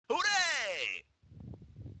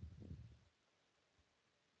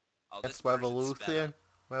Oh, That's this version's sped up. revolution.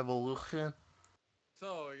 Revolution.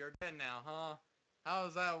 So, you're dead now, huh?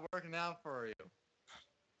 How's that working out for you?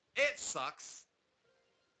 It sucks.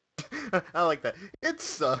 I like that. It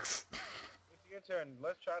sucks. It's your turn.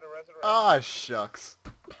 Let's try to resurrect. Ah, shucks.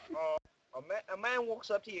 A man walks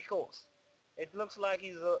up to your corpse. It looks like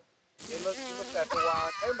he looks at the wall.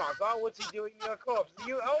 Oh my God, what's he doing to your corpse?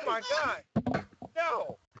 Oh my God,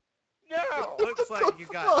 no, no. Looks like you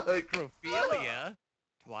got fuck? necrophilia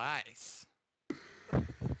twice.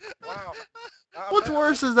 Wow. What's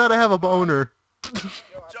worse is that I have a boner. Yo, I bet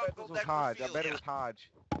Jungle this was Hodge. I bet it necrophilia. was Hodge.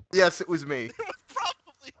 Yes, it was me. It was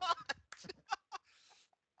probably not.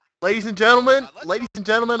 Ladies and gentlemen, Let's ladies and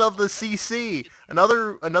gentlemen of the CC,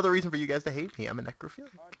 another reason for you guys to hate me. I'm a necrophiliac.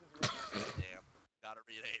 Damn. Gotta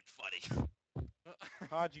read ain't funny.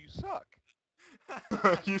 Hodge, you suck.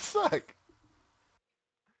 You suck.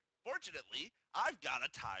 Fortunately, I've got a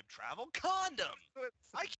time travel condom.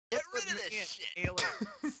 I can get rid of this shit.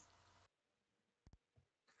 Aliens.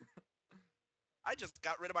 I just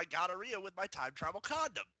got rid of my gonorrhea with my time travel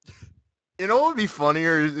condom. You know what would be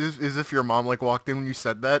funnier is if your mom like walked in when you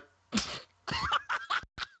said that.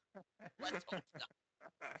 Let's hope not.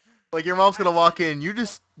 Like your mom's gonna walk in. You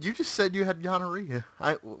just said you had gonorrhea.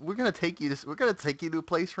 We're gonna take you to a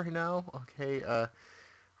place right now. Okay.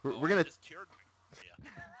 We're I gonna. just cured my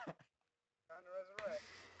gonorrhea. Time to resurrect.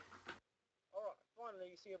 Alright, finally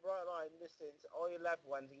you see a bright light in the distance. All your loved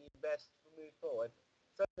ones and you best move forward.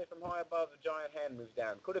 Suddenly from high above a giant hand moves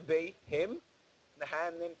down. Could it be him? The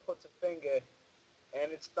hand then puts a finger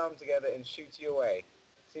and its thumb together and shoots you away.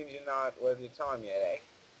 Seems you're not worth your time yet, eh?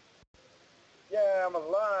 Yeah, I'm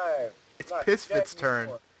alive. It's Like Pisfit's Jack turn.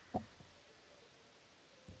 Newport.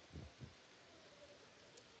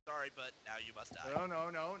 Sorry, but now you must die.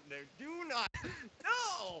 No, do not.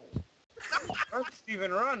 No! Run,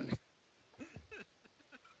 Steven, run!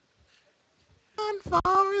 Run,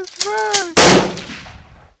 Forrest, run!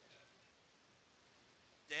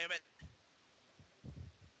 Damn it.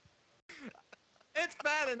 It's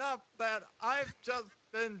bad enough that I've just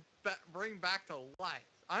been bring back to life.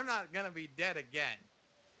 I'm not gonna be dead again.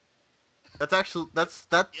 That's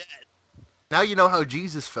Yeah, now you know how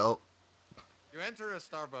Jesus felt. You enter a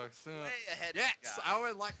Starbucks. way ahead. Yes, guy. I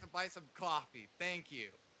would like to buy some coffee. Thank you.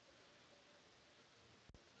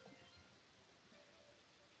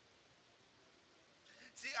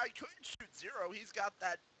 See, I couldn't shoot Zero. He's got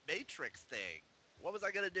that Matrix thing. What was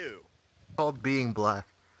I gonna do? Called being black.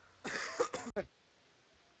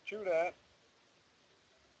 True that.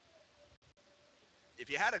 If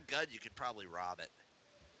you had a gun, you could probably rob it.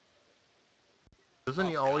 Doesn't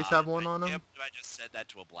he Oh, always God, have one I on him? can't believe I just said that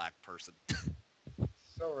to a black person.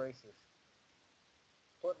 So racist.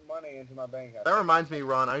 Put money into my bank account. That reminds me,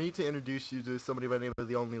 Ron. I need to introduce you to somebody by the name of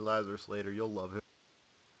the Only Lazarus later. You'll love him.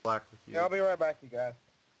 Black with you. Yeah, I'll be right back, you guys.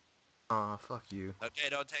 Aw, fuck you. Okay,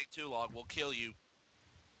 don't take too long. We'll kill you.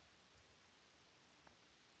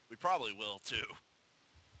 We probably will, too.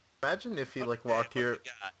 Imagine if he like Okay, walked what here. we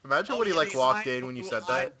got? Imagine Oh, what he yeah, like these walked Behind in when you blue said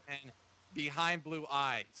that. eyes and behind blue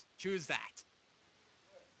eyes. Choose that.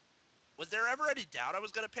 Was there ever any doubt I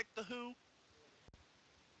was gonna pick the Who?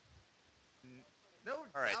 No.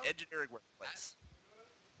 Alright, doubt. engineering workplace.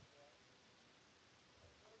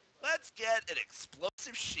 Let's get an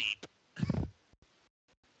explosive sheep.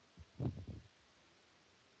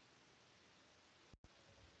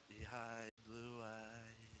 Behind blue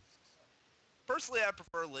eyes. Personally, I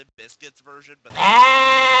prefer Limp Bizkit's version, but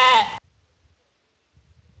Yeah.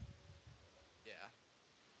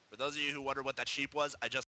 for those of you who wonder what that sheep was, I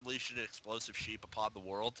just unleashed an explosive sheep upon the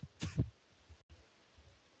world.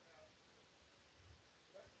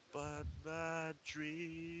 But my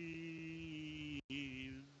dreams,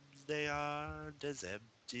 they aren't as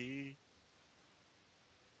empty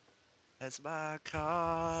as my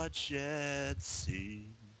conscience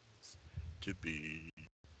seems to be.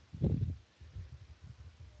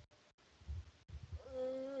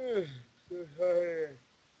 So tired.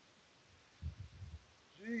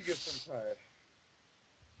 Jeez, I'm tired.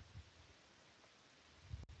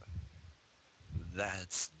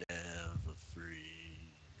 That's never free.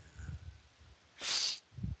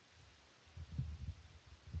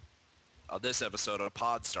 On this episode of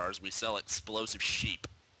Pod Stars, we sell explosive sheep,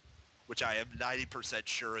 which I am 90%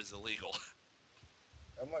 sure is illegal.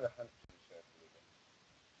 I'm like 100% sure.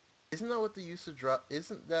 Isn't that what they used to drop?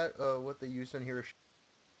 Isn't that what they used in Hiroshima?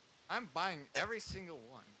 I'm buying every single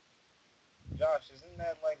one. Josh, isn't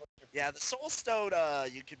that like what you're... Yeah, the Soul Stone,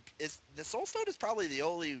 the Soul Stone is probably the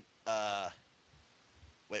only,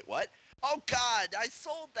 wait, what? Oh God, I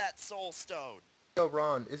sold that Soul Stone! Yo,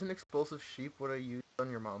 Ron, isn't explosive sheep what I used on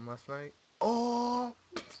your mom last night? Oh!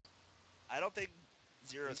 I don't think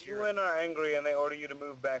Zero's If you here. and are angry and they order you to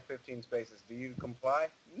move back 15 spaces, do you comply?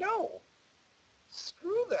 No.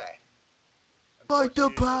 Screw that. Like the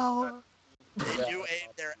Unfortunately, power. You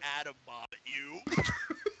aimed their atom bomb at you.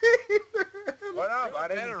 What up? I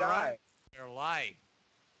Better didn't run die. your life.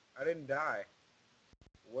 I didn't die.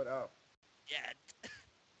 What up? Yeah.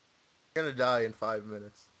 You're gonna die in 5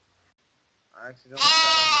 minutes. I accidentally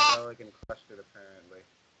shot on my relic and crushed it, apparently.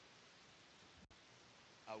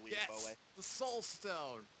 Oh, we Yes, away. the soul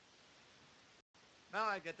stone. Now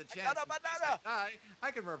I get the I chance. got a in case banana! I die,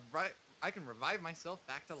 I can revive myself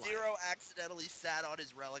back to life. Zero accidentally sat on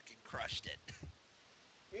his relic and crushed it.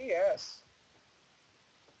 Yes.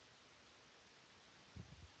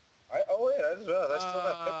 Oh wait, I just realized I still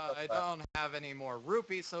have I pistol left. don't have any more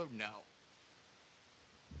rupees, so no.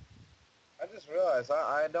 I just realized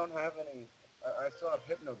I don't have any. I still have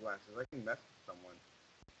hypno glasses. I can mess with someone.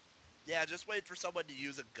 Yeah, just wait for someone to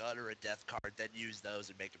use a gun or a death card, then use those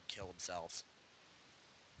and make them kill themselves.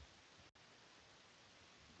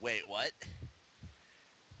 Wait, what?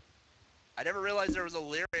 I never realized there was a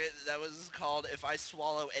lyric that was called "If I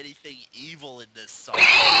swallow anything evil in this song."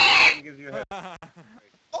 Someone gives you a head.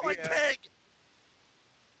 Oh my Yeah. pig!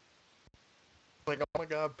 Like, oh my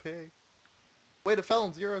god, pig. Wait, it fell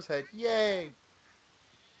on Zero's head. Yay!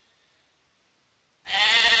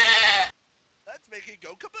 That's making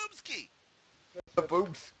go kaboomski! The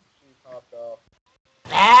boobs. She popped off.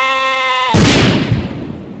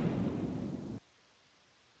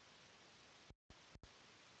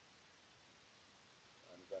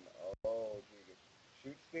 I'm gonna. Oh, Jesus.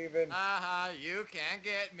 Shoot, Steven. You can't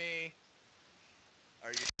get me.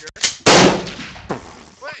 Are you sure?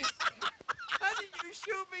 Wait, how did you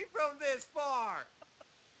shoot me from this far?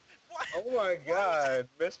 What? Oh my God,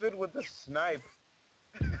 Misfit with the snipe.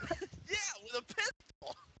 Yeah, with a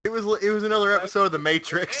pistol! It was another episode of The It's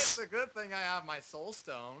Matrix. a good thing I have my soul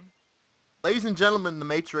stone. Ladies and gentlemen, The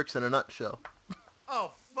Matrix in a nutshell.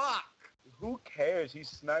 Oh, fuck. Who cares? He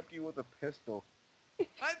sniped you with a pistol.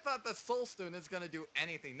 I thought the soul stone is gonna do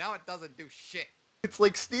anything. Now it doesn't do shit. It's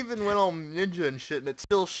like Steven went on ninja and shit and it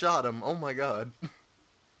still shot him. Oh my god.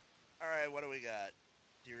 Alright, what do we got?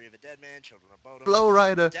 Theory of a Dead Man, Children of Bodom. Flow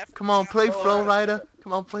Rider. Definitely Come on, not play Flow Flow Rider. Rider.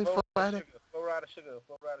 Come on, play Flow Flow Rider Rider. sugar, flow rider sugar,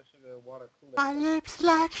 flow rider sugar, water cooler. My lips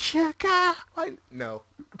like sugar. No.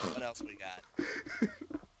 What else we got?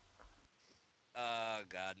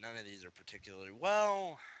 God, none of these are particularly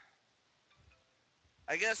well.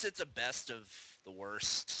 I guess it's a best of the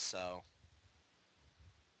worst, so.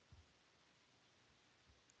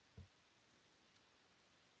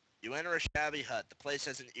 You enter a shabby hut. The place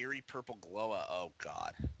has an eerie purple glow. Oh,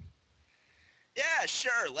 God. Yeah,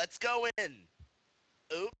 sure, let's go in.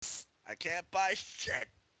 Oops, I can't buy shit.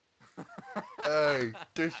 Hey,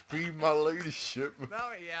 this be my leadership.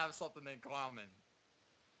 Now we have something in common.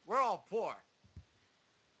 We're all poor.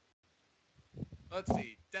 Let's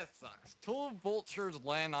see. Death sucks. Two vultures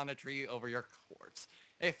land on a tree over your corpse.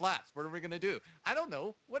 Hey, Flaps, what are we gonna do? I don't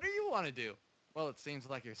know. What do you want to do? Well, it seems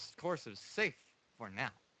like your course is safe for now.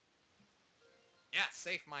 Yeah,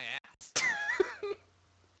 safe my ass.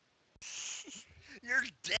 You're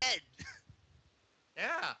dead.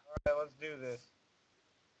 Yeah. Alright, let's do this.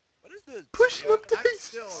 What is this? Push the I'm dice.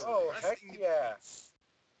 still Oh, heck resting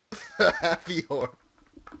yeah. Happy horror.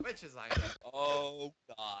 Which is I am. Oh,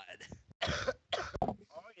 God. Oh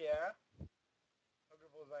yeah. Hooker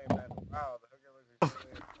bullseye, man. Wow, the hooker was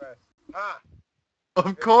really impressed. Ha!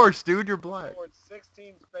 Of course, dude, you're black. Forward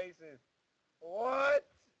 16 spaces. What?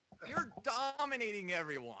 You're dominating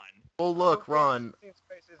everyone. Well, look, Okay, Ron. 16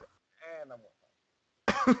 spaces and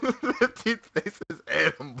I'm 15 spaces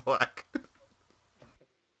and I'm black.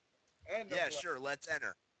 and Yeah, I'm sure, let's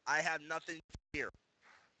enter. I have nothing here.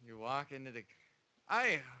 You walk into the...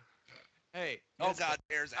 Hey. Oh, mister, God,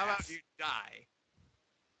 there's How about ass. you die?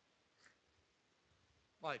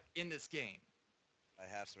 Like, in this game. I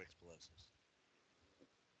have some explosives.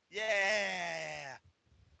 Yeah!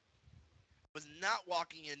 Was not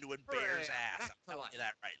walking into a bear's Hooray, ass. back I'm to telling life. you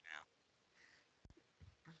that right now.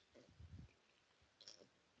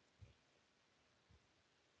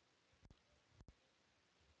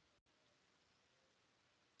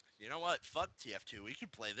 You know what? Fuck TF2. We can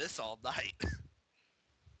play this all night.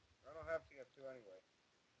 I don't have TF2 anyway.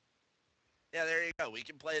 Yeah, there you go. We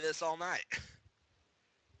can play this all night.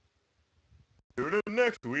 Tune in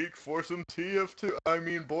next week for some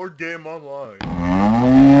TF2, board game online.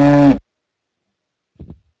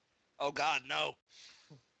 Oh, God, no.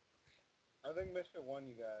 I think Mr. won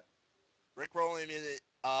you guys. Rick rolling music.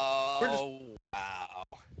 Oh, wow.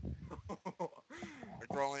 Rick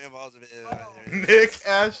rolling involves a bit. Oh. Nick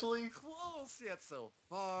Ashley. Close yet so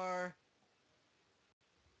far.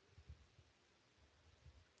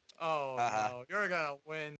 Oh Uh-huh. no, you're gonna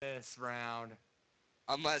win this round.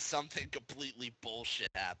 Unless something completely bullshit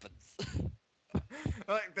happens.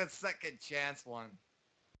 Like the second chance one.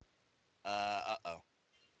 Uh-oh.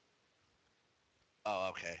 Oh,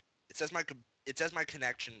 okay. It says my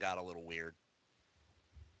connection got a little weird.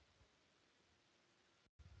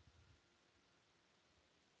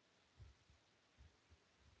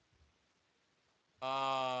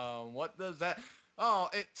 What does that? Oh,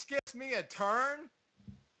 it skips me a turn.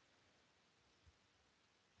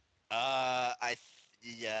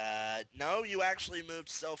 Yeah, no, you actually moved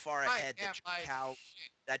so far I ahead am my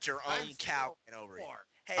that your I'm own cow still went over you. four.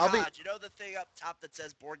 Hey, I'll be- Hodge, you know the thing up top that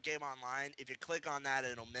says Board Game Online? If you click on that,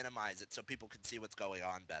 it'll minimize it so people can see what's going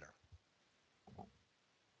on better.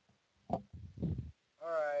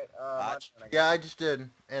 Alright, Hodge? Yeah, I just did,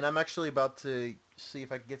 and I'm actually about to see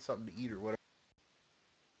if I can get something to eat or whatever.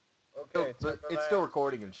 Okay, But it's still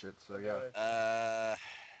recording and shit, so yeah.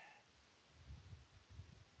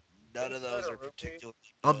 None of those are particularly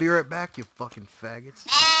I'll good. be right back, you fucking faggots.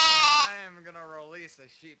 I am gonna release a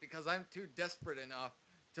sheep because I'm too desperate enough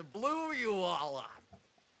to blue you all up.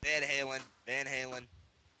 Van Halen.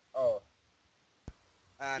 Oh,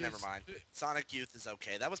 Never mind. Sonic Youth is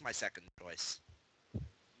okay. That was my second choice. you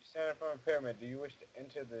stand in front of a pyramid. Do you wish to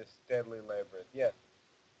enter this deadly labyrinth? Yes.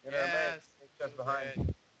 You're gonna Yes. remain just behind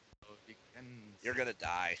you. You're gonna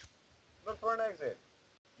die. Look for an exit.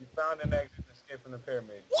 You found an exit to escape from the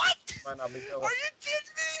pyramid. What? Might not be Are so you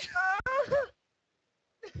kidding me?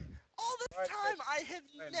 All this Alright, time, Chris, I have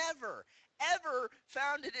win. never, ever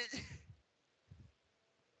found it in...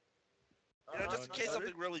 You know, just in case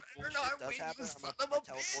something really cool Better shit not does win, you happen, I'm son gonna of a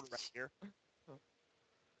teleport bitch. right here.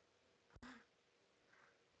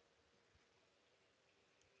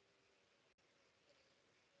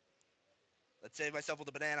 Let's save myself with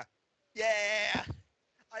a banana. Yeah!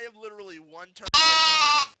 I have literally one turn.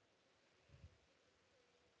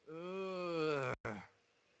 Ugh.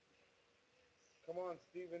 Come on,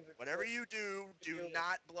 Stevens. Whatever you do, do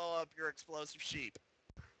not blow up your explosive sheep.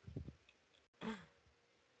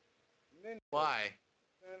 Ninja. Why?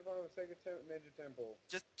 Stand in front of a sacred ninja temple.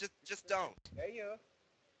 Just don't. Yeah.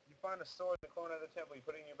 You find a sword in the corner of the temple. You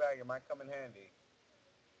put it in your bag. It might come in handy.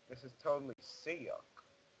 This is totally Siok.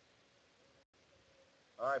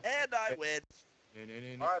 Alright. And I win.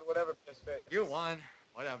 Alright, whatever. Just fit. You won.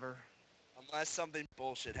 Whatever. Unless something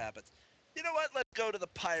bullshit happens. You know what? Let's go to the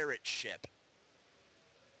pirate ship.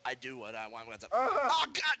 I do what I want. What's up? Oh,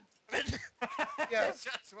 God damn it! Yes.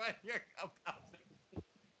 Just when you're about to...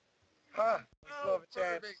 Ha! Oh, Love a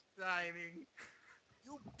chance. perfect timing.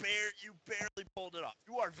 You barely pulled it off.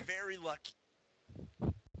 You are very lucky.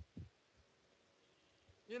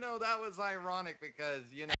 You know, that was ironic because,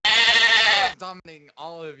 you know, I was dominating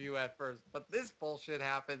all of you at first, but this bullshit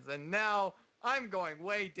happens, and now I'm going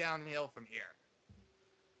way downhill from here.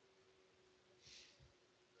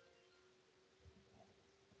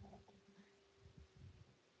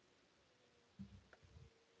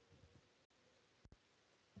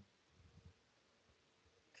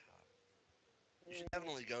 You should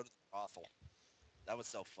definitely go to the brothel. That was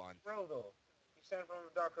so fun. Frodo. You stand in front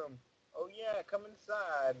of the dark room. Oh yeah, come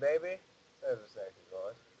inside, baby. Says a sexy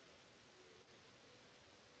voice.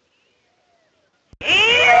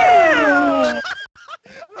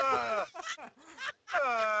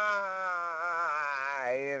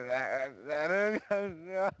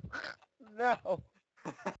 No.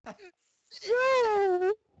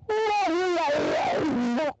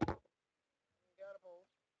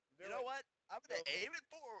 You know what? I'm gonna aim it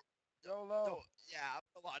forward. Go low. No, yeah, I'm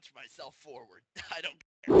gonna launch myself forward. I don't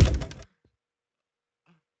care.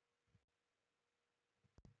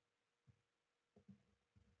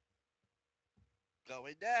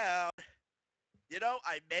 Going down. You know,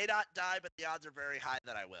 I may not die, but the odds are very high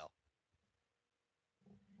that I will.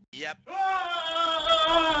 Yep.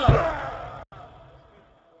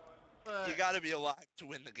 You gotta be alive to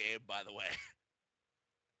win the game, by the way.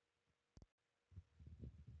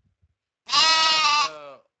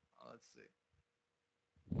 Let's see.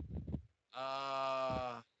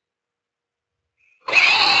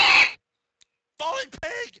 Falling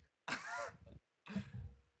pig!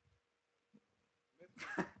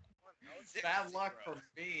 Bad luck for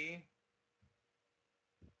me.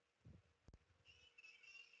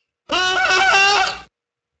 Oh,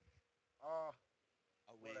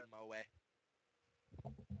 A wee moe.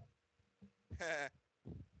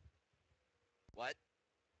 What?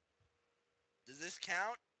 Does this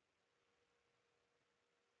count?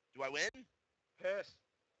 Do I win? piss.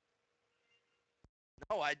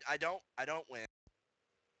 No, I don't win.